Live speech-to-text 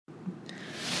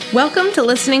Welcome to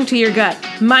Listening to Your Gut.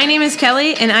 My name is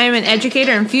Kelly, and I am an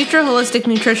educator and future holistic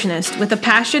nutritionist with a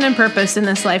passion and purpose in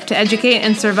this life to educate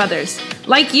and serve others,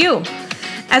 like you.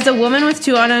 As a woman with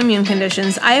 2 autoimmune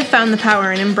conditions, I have found the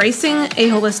power in embracing a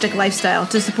holistic lifestyle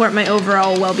to support my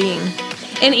overall well-being.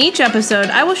 In each episode,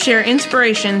 I will share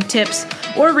inspiration, tips,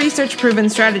 or research-proven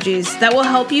strategies that will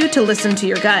help you to listen to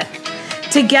your gut.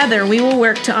 Together, we will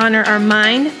work to honor our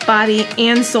mind, body,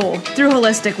 and soul through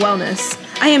holistic wellness.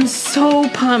 I am so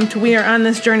pumped we are on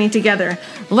this journey together.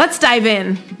 Let's dive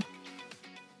in.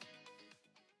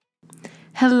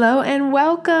 Hello and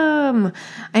welcome.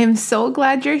 I am so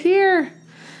glad you're here.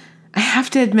 I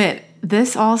have to admit,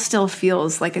 this all still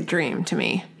feels like a dream to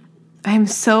me. I am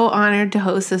so honored to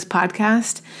host this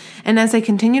podcast, and as I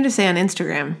continue to say on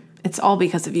Instagram, it's all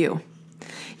because of you.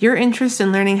 Your interest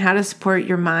in learning how to support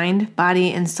your mind,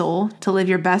 body, and soul to live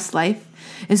your best life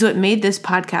is what made this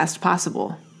podcast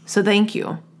possible. So thank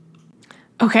you.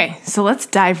 Okay, so let's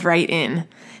dive right in.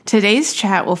 Today's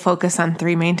chat will focus on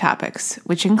 3 main topics,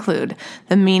 which include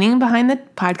the meaning behind the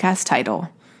podcast title,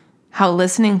 how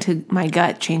listening to my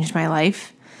gut changed my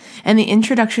life, and the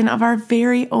introduction of our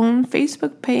very own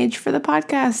Facebook page for the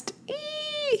podcast.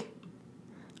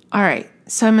 All right,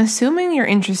 so I'm assuming you're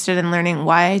interested in learning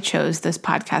why I chose this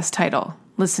podcast title,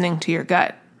 Listening to Your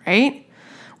Gut, right?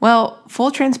 Well,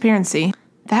 full transparency,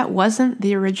 that wasn't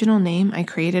the original name I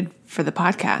created for the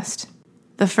podcast.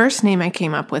 The first name I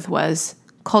came up with was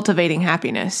Cultivating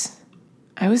Happiness.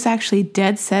 I was actually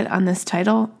dead set on this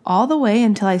title all the way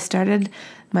until I started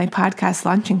my podcast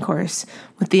launching course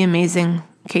with the amazing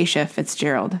Keisha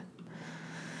Fitzgerald.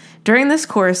 During this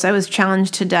course, I was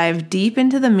challenged to dive deep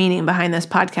into the meaning behind this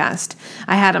podcast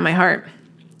I had on my heart.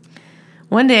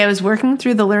 One day I was working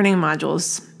through the learning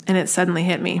modules, and it suddenly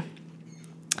hit me.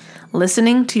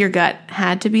 Listening to Your Gut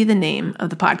had to be the name of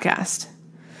the podcast.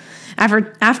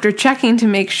 After checking to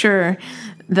make sure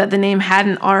that the name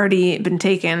hadn't already been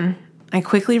taken, I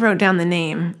quickly wrote down the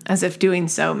name as if doing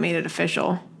so made it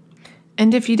official.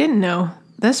 And if you didn't know,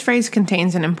 this phrase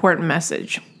contains an important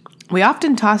message. We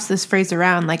often toss this phrase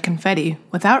around like confetti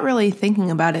without really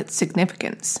thinking about its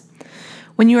significance.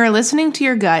 When you are listening to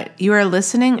your gut, you are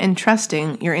listening and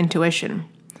trusting your intuition.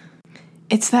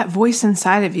 It's that voice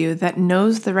inside of you that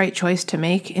knows the right choice to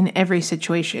make in every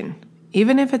situation,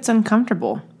 even if it's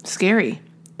uncomfortable, scary,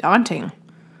 daunting,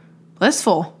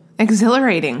 blissful,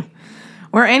 exhilarating,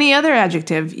 or any other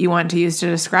adjective you want to use to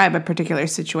describe a particular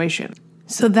situation.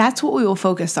 So that's what we will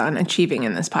focus on achieving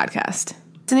in this podcast.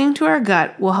 Listening to our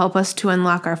gut will help us to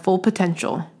unlock our full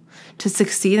potential, to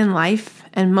succeed in life,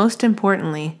 and most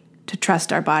importantly, to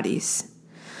trust our bodies.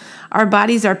 Our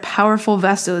bodies are powerful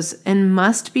vessels and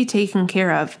must be taken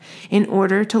care of in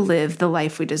order to live the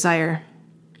life we desire.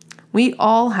 We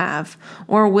all have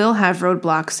or will have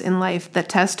roadblocks in life that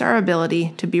test our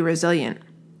ability to be resilient.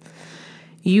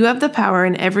 You have the power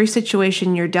in every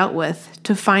situation you're dealt with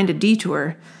to find a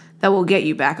detour that will get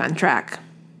you back on track.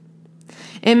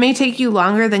 It may take you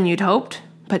longer than you'd hoped,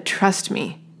 but trust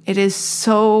me, it is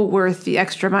so worth the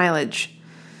extra mileage.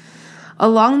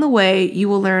 Along the way, you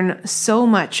will learn so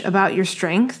much about your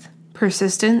strength,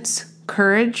 persistence,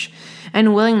 courage,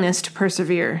 and willingness to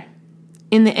persevere.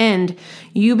 In the end,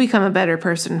 you become a better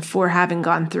person for having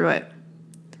gone through it.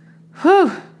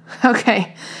 Whew!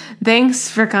 Okay, thanks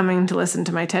for coming to listen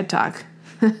to my TED Talk.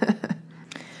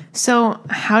 So,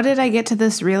 how did I get to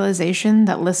this realization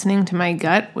that listening to my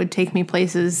gut would take me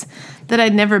places that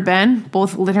I'd never been,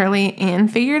 both literally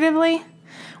and figuratively?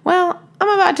 Well, I'm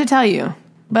about to tell you.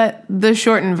 But the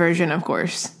shortened version, of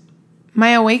course. My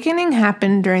awakening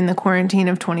happened during the quarantine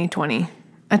of 2020,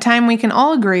 a time we can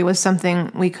all agree was something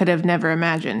we could have never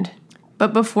imagined.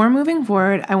 But before moving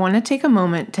forward, I want to take a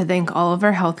moment to thank all of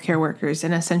our healthcare workers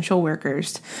and essential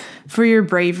workers for your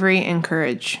bravery and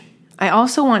courage. I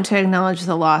also want to acknowledge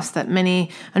the loss that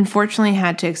many unfortunately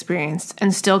had to experience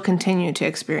and still continue to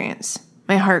experience.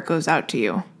 My heart goes out to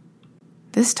you.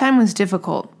 This time was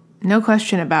difficult, no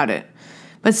question about it.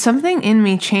 But something in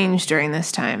me changed during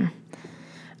this time.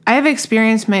 I have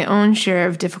experienced my own share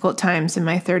of difficult times in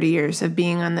my 30 years of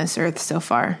being on this earth so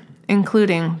far,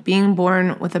 including being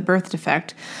born with a birth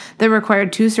defect that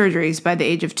required 2 surgeries by the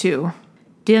age of 2,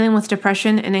 dealing with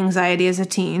depression and anxiety as a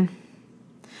teen,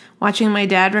 watching my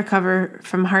dad recover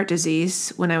from heart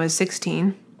disease when I was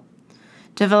 16,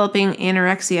 developing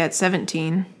anorexia at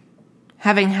 17,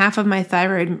 having half of my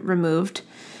thyroid removed,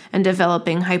 and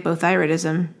developing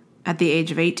hypothyroidism at the age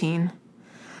of 18,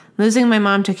 losing my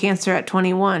mom to cancer at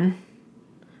 21,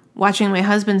 watching my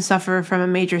husband suffer from a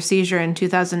major seizure in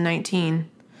 2019,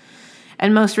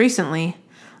 and most recently,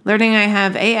 learning I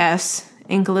have AS,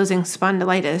 ankylosing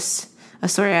spondylitis, a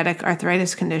psoriatic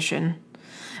arthritis condition,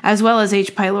 as well as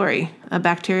H. pylori, a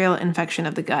bacterial infection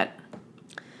of the gut.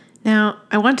 Now,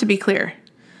 I want to be clear.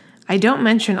 I don't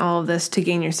mention all of this to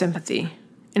gain your sympathy.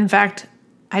 In fact,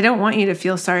 I don't want you to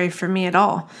feel sorry for me at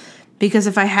all, because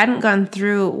if I hadn't gone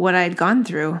through what I'd gone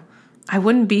through, I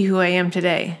wouldn't be who I am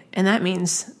today, and that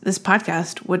means this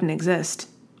podcast wouldn't exist.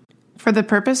 For the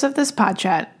purpose of this pod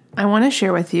chat, I want to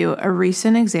share with you a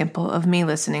recent example of me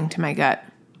listening to my gut,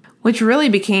 which really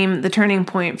became the turning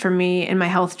point for me in my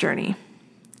health journey.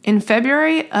 In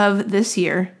February of this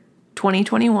year,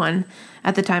 2021,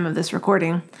 at the time of this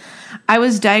recording, I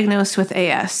was diagnosed with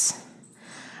AS.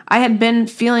 I had been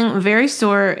feeling very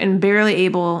sore and barely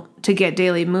able to get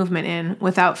daily movement in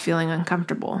without feeling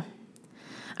uncomfortable.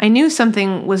 I knew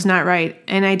something was not right,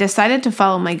 and I decided to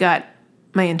follow my gut,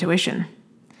 my intuition.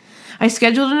 I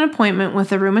scheduled an appointment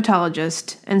with a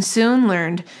rheumatologist and soon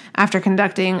learned, after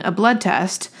conducting a blood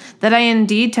test, that I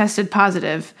indeed tested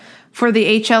positive for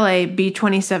the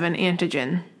HLA-B27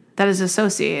 antigen that is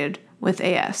associated with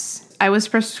AS. I was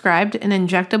prescribed an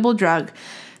injectable drug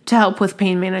to help with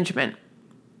pain management.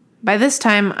 By this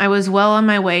time, I was well on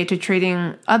my way to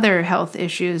treating other health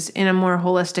issues in a more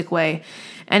holistic way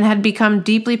and had become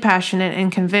deeply passionate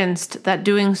and convinced that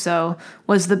doing so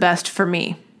was the best for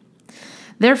me.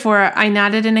 Therefore, I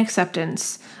nodded in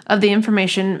acceptance of the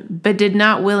information but did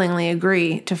not willingly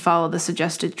agree to follow the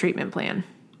suggested treatment plan.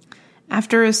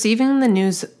 After receiving the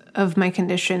news of my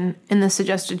condition and the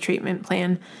suggested treatment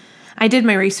plan, I did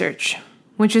my research,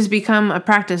 which has become a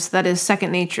practice that is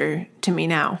second nature to me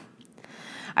now.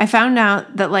 I found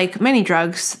out that, like many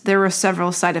drugs, there were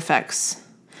several side effects.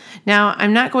 Now,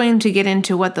 I'm not going to get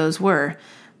into what those were,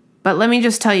 but let me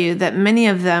just tell you that many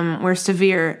of them were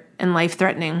severe and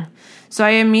life-threatening, so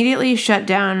I immediately shut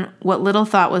down what little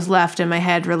thought was left in my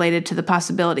head related to the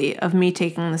possibility of me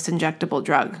taking this injectable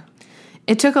drug.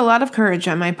 It took a lot of courage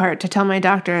on my part to tell my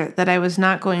doctor that I was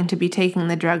not going to be taking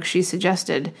the drug she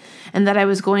suggested, and that I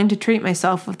was going to treat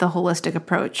myself with a holistic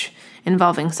approach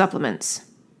involving supplements.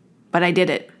 But I did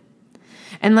it.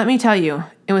 And let me tell you,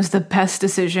 it was the best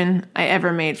decision I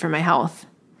ever made for my health.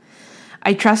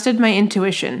 I trusted my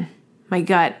intuition, my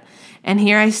gut, and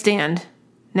here I stand.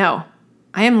 No,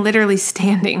 I am literally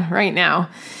standing right now,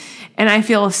 and I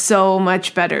feel so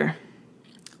much better.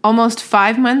 Almost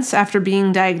 5 months after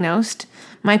being diagnosed,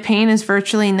 my pain is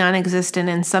virtually non-existent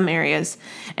in some areas,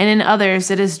 and in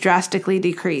others it is drastically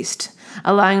decreased,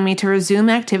 allowing me to resume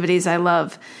activities I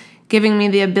love, giving me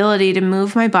the ability to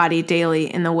move my body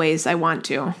daily in the ways I want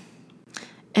to.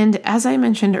 And as I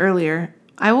mentioned earlier,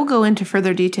 I will go into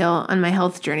further detail on my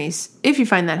health journeys if you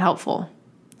find that helpful.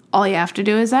 All you have to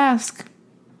do is ask.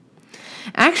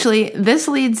 Actually, this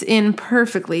leads in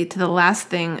perfectly to the last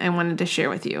thing I wanted to share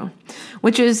with you,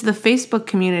 which is the Facebook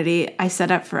community I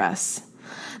set up for us.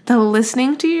 The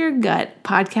Listening to Your Gut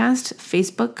podcast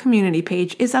Facebook community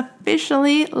page is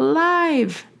officially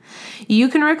live. You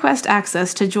can request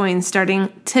access to join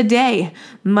starting today,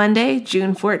 Monday,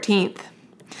 June 14th.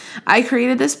 I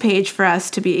created this page for us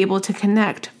to be able to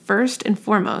connect first and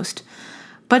foremost,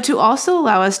 but to also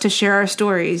allow us to share our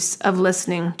stories of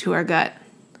listening to our gut.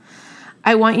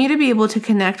 I want you to be able to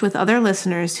connect with other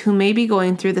listeners who may be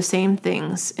going through the same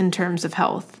things in terms of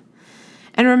health.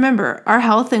 And remember, our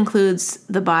health includes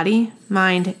the body,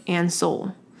 mind, and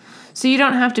soul. So you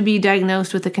don't have to be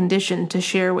diagnosed with a condition to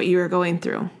share what you are going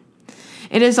through.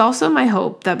 It is also my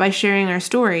hope that by sharing our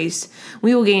stories,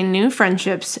 we will gain new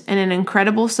friendships and an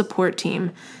incredible support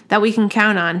team that we can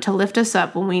count on to lift us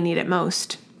up when we need it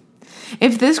most.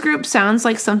 If this group sounds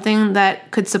like something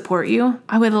that could support you,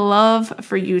 I would love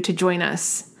for you to join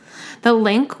us. The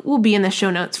link will be in the show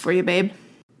notes for you, babe.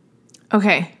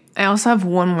 Okay, I also have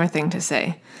one more thing to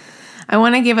say. I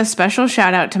want to give a special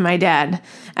shout out to my dad,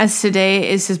 as today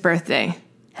is his birthday.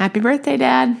 Happy birthday,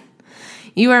 Dad.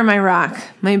 You are my rock,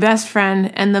 my best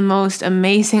friend, and the most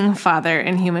amazing father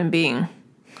and human being.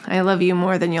 I love you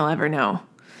more than you'll ever know.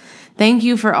 Thank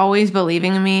you for always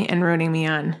believing in me and rooting me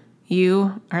on.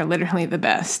 You are literally the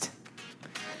best.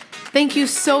 Thank you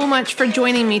so much for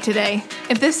joining me today.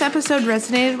 If this episode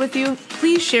resonated with you,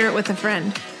 please share it with a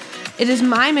friend. It is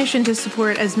my mission to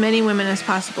support as many women as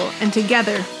possible, and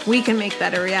together we can make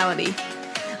that a reality.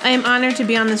 I am honored to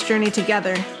be on this journey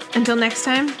together. Until next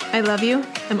time, I love you,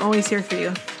 I'm always here for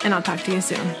you, and I'll talk to you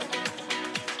soon.